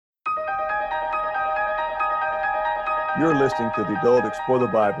You're listening to the Adult Explore the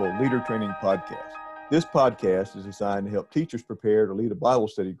Bible Leader Training Podcast. This podcast is designed to help teachers prepare to lead a Bible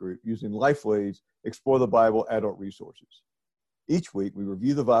study group using Lifeway's Explore the Bible adult resources. Each week, we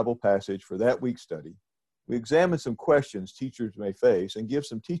review the Bible passage for that week's study. We examine some questions teachers may face and give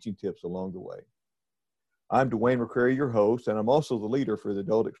some teaching tips along the way. I'm Dwayne McCrary, your host, and I'm also the leader for the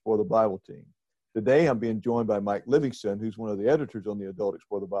Adult Explore the Bible team. Today, I'm being joined by Mike Livingston, who's one of the editors on the Adult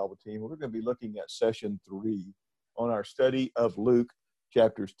Explore the Bible team. We're going to be looking at session 3 on our study of Luke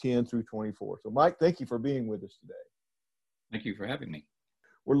chapters 10 through 24. So, Mike, thank you for being with us today. Thank you for having me.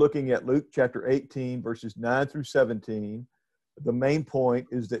 We're looking at Luke chapter 18, verses 9 through 17. The main point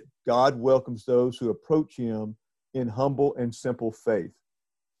is that God welcomes those who approach him in humble and simple faith.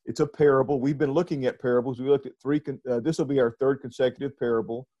 It's a parable. We've been looking at parables. We looked at three. This will be our third consecutive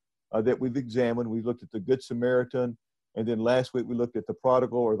parable that we've examined. We looked at the Good Samaritan, and then last week we looked at the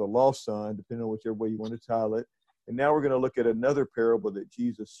prodigal or the lost son, depending on whichever way you want to title it. And now we're going to look at another parable that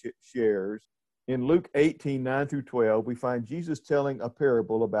Jesus shares. In Luke 18, 9 through 12, we find Jesus telling a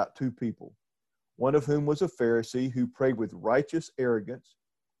parable about two people, one of whom was a Pharisee who prayed with righteous arrogance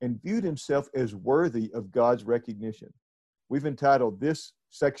and viewed himself as worthy of God's recognition. We've entitled this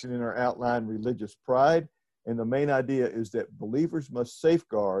section in our outline, Religious Pride, and the main idea is that believers must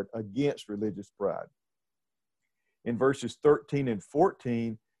safeguard against religious pride. In verses 13 and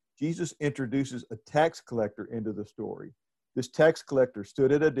 14, Jesus introduces a tax collector into the story. This tax collector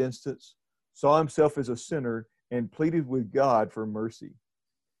stood at a distance, saw himself as a sinner, and pleaded with God for mercy.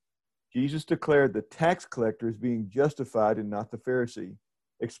 Jesus declared the tax collector as being justified and not the Pharisee,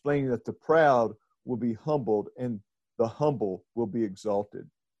 explaining that the proud will be humbled and the humble will be exalted.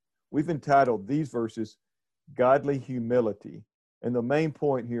 We've entitled these verses, Godly Humility, and the main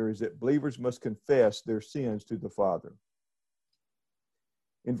point here is that believers must confess their sins to the Father.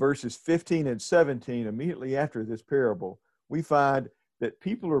 In verses 15 and 17, immediately after this parable, we find that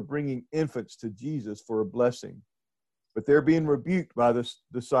people are bringing infants to Jesus for a blessing, but they're being rebuked by the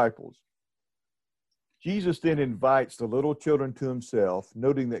disciples. Jesus then invites the little children to himself,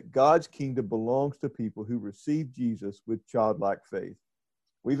 noting that God's kingdom belongs to people who receive Jesus with childlike faith.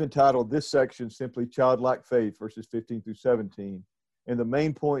 We've entitled this section simply Childlike Faith, verses 15 through 17, and the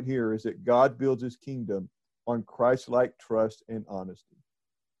main point here is that God builds his kingdom on Christ-like trust and honesty.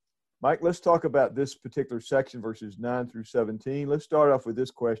 Mike, let's talk about this particular section, verses 9 through 17. Let's start off with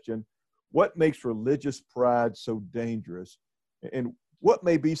this question. What makes religious pride so dangerous? And what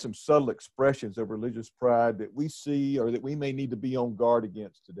may be some subtle expressions of religious pride that we see or that we may need to be on guard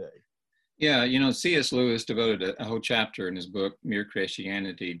against today? Yeah, C.S. Lewis devoted a whole chapter in his book, Mere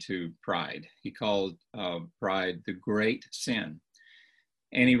Christianity, to pride. He called pride the great sin.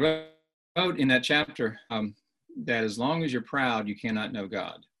 And he wrote in that chapter that as long as you're proud, you cannot know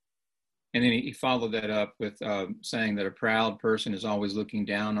God. And then he followed that up with saying that a proud person is always looking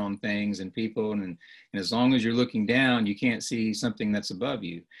down on things and people. And as long as you're looking down, you can't see something that's above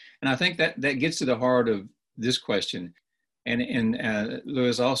you. And I think that gets to the heart of this question. And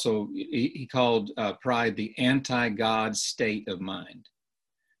Lewis also, he called pride the anti-God state of mind.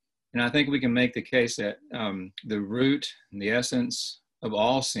 And I think we can make the case that the root and the essence of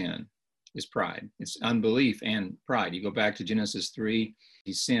all sin is pride. It's unbelief and pride. You go back to Genesis 3,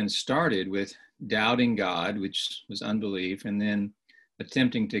 these sins started with doubting God, which was unbelief, and then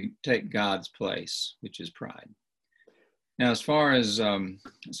attempting to take God's place, which is pride. Now, as far as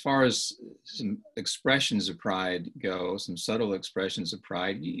some expressions of pride go, some subtle expressions of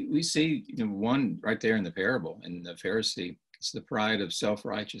pride, we see one right there in the parable, in the Pharisee. It's the pride of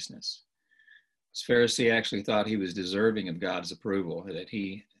self-righteousness. This Pharisee actually thought he was deserving of God's approval, that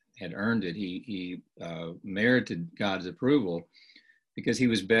he had earned it. He merited God's approval because he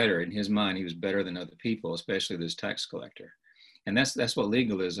was better. In his mind, he was better than other people, especially this tax collector. And that's what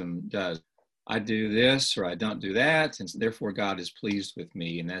legalism does. I do this or I don't do that, and therefore God is pleased with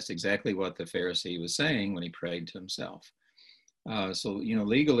me. And that's exactly what the Pharisee was saying when he prayed to himself. So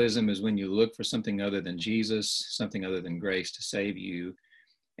legalism is when you look for something other than Jesus, something other than grace to save you,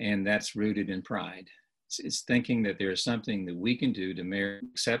 and that's rooted in pride. It's thinking that there is something that we can do to merit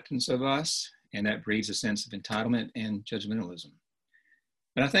acceptance of us, and that breeds a sense of entitlement and judgmentalism.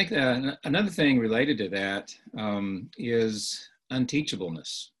 But I think another thing related to that is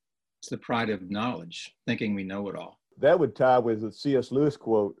unteachableness. It's the pride of knowledge, thinking we know it all. That would tie with the C.S. Lewis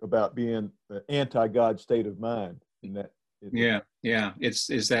quote about being an anti-God state of mind. Yeah. It's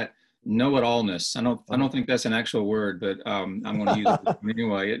that know-it-allness. I don't think that's an actual word, but I'm going to use it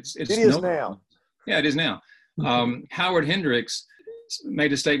anyway. It is now. Yeah, it is now. Howard Hendricks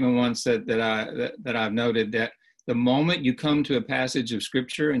made a statement once that I've noted, that the moment you come to a passage of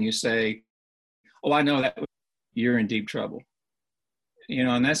Scripture and you say, "Oh, I know that you're in deep trouble.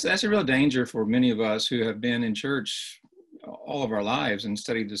 And that's a real danger for many of us who have been in church all of our lives and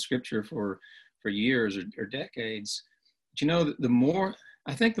studied the scripture for years or decades. But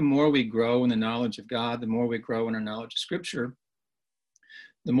I think the more we grow in the knowledge of God, the more we grow in our knowledge of scripture,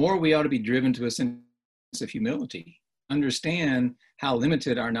 the more we ought to be driven to a sense of humility, understand how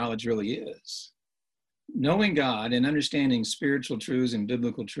limited our knowledge really is. Knowing God and understanding spiritual truths and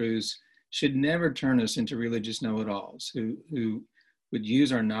biblical truths should never turn us into religious know-it-alls who would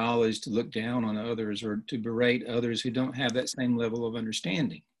use our knowledge to look down on others or to berate others who don't have that same level of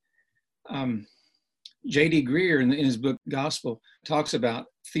understanding. J.D. Greear, in his book Gospel, talks about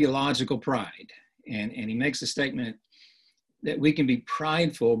theological pride. And he makes a statement that we can be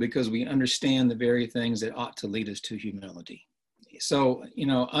prideful because we understand the very things that ought to lead us to humility. So,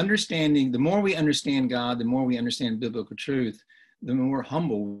 the more we understand God, the more we understand biblical truth, the more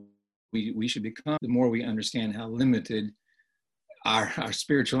humble we should become, the more we understand how limited our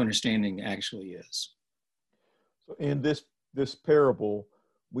spiritual understanding actually is. So in this parable,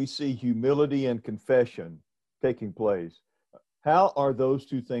 we see humility and confession taking place. How are those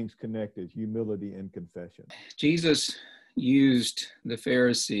two things connected, humility and confession? Jesus used the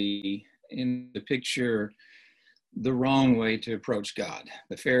Pharisee in the picture the wrong way to approach God.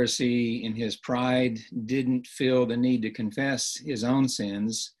 The Pharisee, in his pride, didn't feel the need to confess his own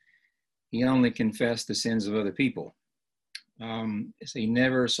sins. He only confessed the sins of other people. So he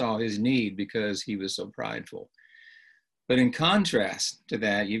never saw his need because he was so prideful. But in contrast to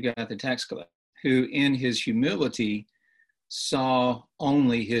that, you've got the tax collector who, in his humility, saw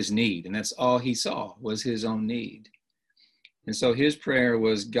only his need. And that's all he saw was his own need. And so his prayer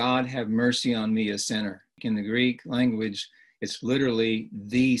was, God, have mercy on me, a sinner. In the Greek language, it's literally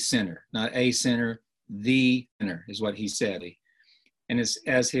the sinner, not a sinner, the sinner is what he said. And it's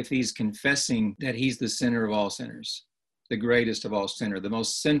as if he's confessing that he's the sinner of all sinners, the greatest of all sinners, the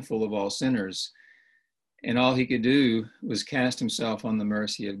most sinful of all sinners. And all he could do was cast himself on the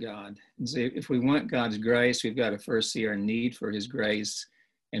mercy of God. And so if we want God's grace, we've got to first see our need for his grace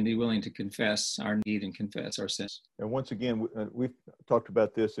and be willing to confess our need and confess our sins. And once again, we've talked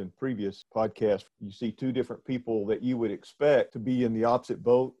about this in previous podcasts. You see two different people that you would expect to be in the opposite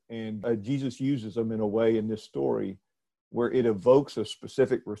boat, and Jesus uses them in a way in this story where it evokes a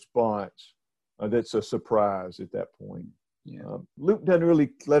specific response that's a surprise at that point. Yeah. Luke doesn't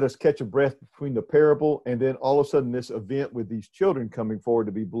really let us catch a breath between the parable and then all of a sudden this event with these children coming forward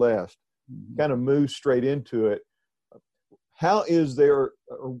to be blessed. Mm-hmm. Kind of moves straight into it. How is there,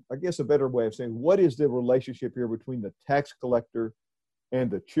 or I guess a better way of saying, what is the relationship here between the tax collector and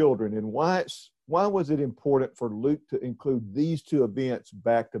the children, and why was it important for Luke to include these two events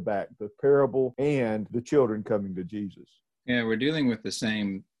back to back, the parable and the children coming to Jesus? Yeah, we're dealing with the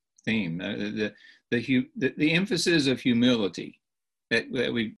same theme, the emphasis of humility that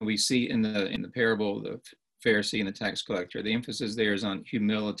we see in the parable, the Pharisee and the tax collector. The emphasis there is on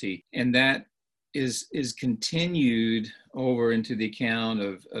humility, and that is continued over into the account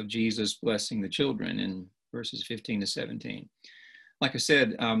of Jesus blessing the children in verses 15 to 17. Like I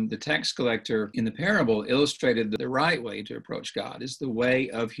said, the tax collector in the parable illustrated that the right way to approach God is the way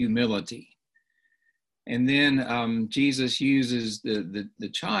of humility. And then Jesus uses the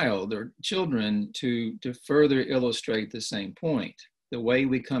child or children to further illustrate the same point. The way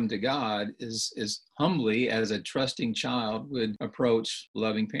we come to God is humbly, as a trusting child would approach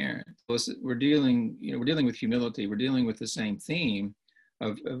loving parent. We're dealing with humility. We're dealing with the same theme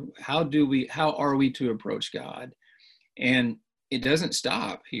of how are we to approach God? And it doesn't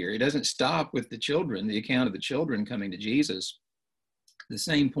stop here. It doesn't stop with the children, the account of the children coming to Jesus. The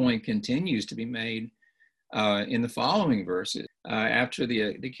same point continues to be made in the following verses. After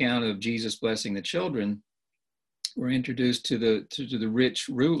the account of Jesus blessing the children, we're introduced to the rich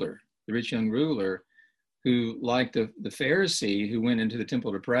ruler, the rich young ruler, who, like the Pharisee who went into the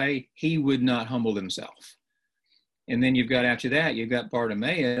temple to pray, he would not humble himself. And then after that, you've got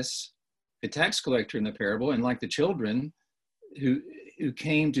Bartimaeus, the tax collector in the parable, and like the children who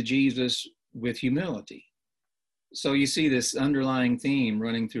came to Jesus with humility. So you see this underlying theme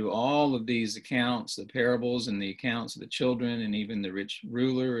running through all of these accounts, the parables and the accounts of the children and even the rich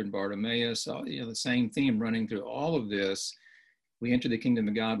ruler and Bartimaeus, the same theme running through all of this. We enter the kingdom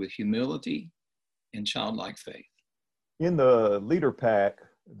of God with humility and childlike faith. In the leader pack,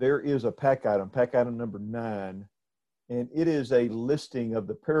 there is a pack item number 9, and it is a listing of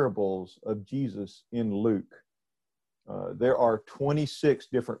the parables of Jesus in Luke. There are 26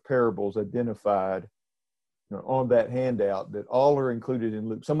 different parables identified on that handout that all are included in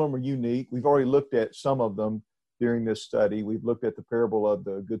Luke. Some of them are unique. We've already looked at some of them during this study. We've looked at the parable of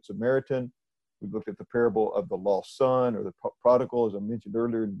the Good Samaritan. We looked at the parable of the lost son or the prodigal, as I mentioned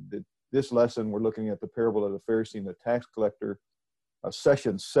earlier. This lesson, we're looking at the parable of the Pharisee and the tax collector.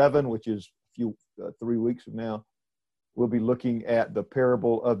 Session 7, which is 3 weeks from now, we'll be looking at the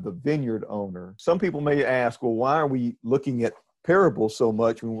parable of the vineyard owner. Some people may ask, well, why are we looking at parables so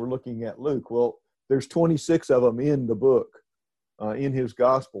much when we're looking at Luke? Well, there's 26 of them in the book, in his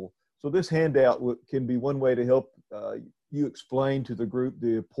gospel. So this handout can be one way to help you explain to the group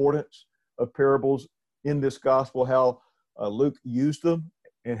the importance of parables in this gospel, how Luke used them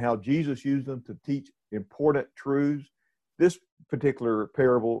and how Jesus used them to teach important truths. This particular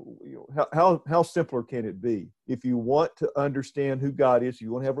parable, how simpler can it be? If you want to understand who God is,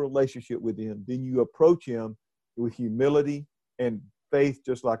 you want to have a relationship with him, then you approach him with humility and faith,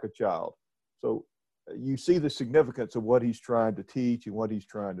 just like a child. So you see the significance of what he's trying to teach and what he's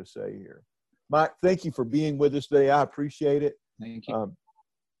trying to say here. Mike, thank you for being with us today. I appreciate it. Thank you.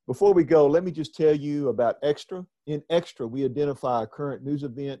 Before we go, let me just tell you about Extra. In Extra, we identify a current news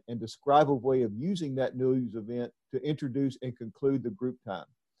event and describe a way of using that news event to introduce and conclude the group time.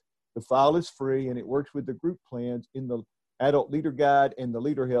 The file is free, and it works with the group plans in the Adult Leader Guide and the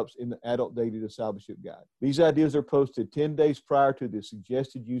Leader Helps in the Adult Daily Discipleship Guide. These ideas are posted 10 days prior to the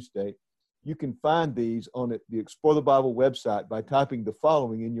suggested use date. You can find these on the Explore the Bible website by typing the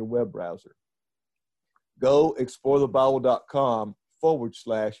following in your web browser.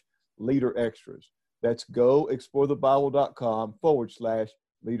 goexplorethebible.com/leader extras. That's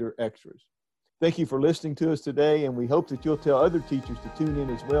goexplorethebible.com/leader extras. Thank you for listening to us today, and we hope that you'll tell other teachers to tune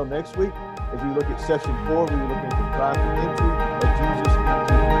in as well next week. As we look at session 4, we will look at the drive to entry